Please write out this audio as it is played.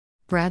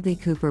Bradley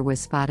Cooper was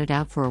spotted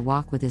out for a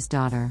walk with his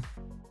daughter.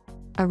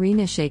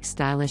 Irina Shayk's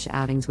stylish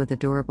outings with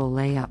adorable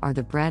Leia are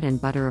the bread and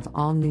butter of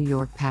all New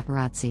York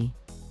paparazzi.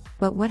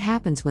 But what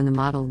happens when the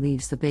model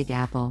leaves the Big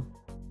Apple?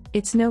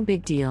 It's no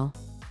big deal.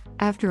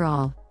 After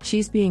all,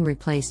 she's being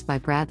replaced by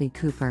Bradley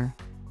Cooper.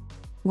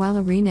 While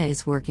Irina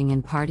is working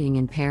and partying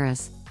in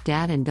Paris,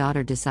 dad and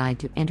daughter decide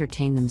to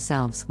entertain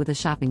themselves with a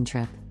shopping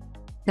trip.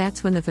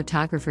 That's when the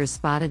photographers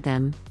spotted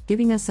them,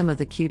 giving us some of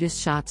the cutest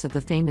shots of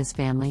the famous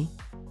family.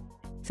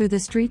 Through the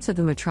streets of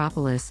the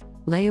metropolis,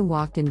 Leia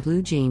walked in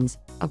blue jeans,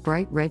 a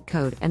bright red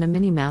coat and a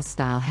Minnie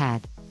Mouse-style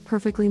hat,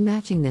 perfectly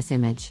matching this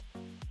image.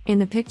 In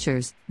the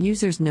pictures,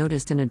 users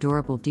noticed an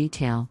adorable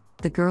detail: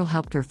 the girl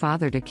helped her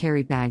father to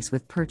carry bags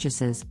with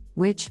purchases,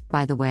 which,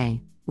 by the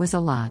way, was a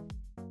lot.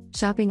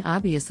 Shopping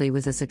obviously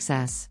was a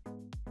success.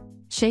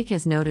 Shayk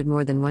has noted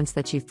more than once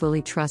that she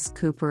fully trusts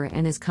Cooper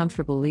and is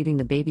comfortable leaving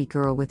the baby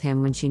girl with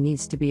him when she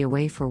needs to be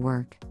away for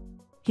work.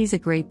 He's a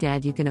great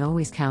dad you can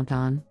always count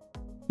on.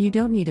 You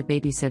don't need a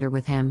babysitter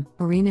with him,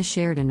 Irina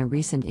shared in a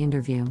recent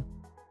interview.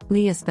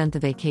 Leia spent the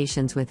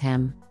vacations with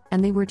him,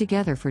 and they were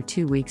together for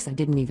 2 weeks. I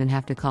didn't even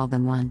have to call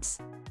them once.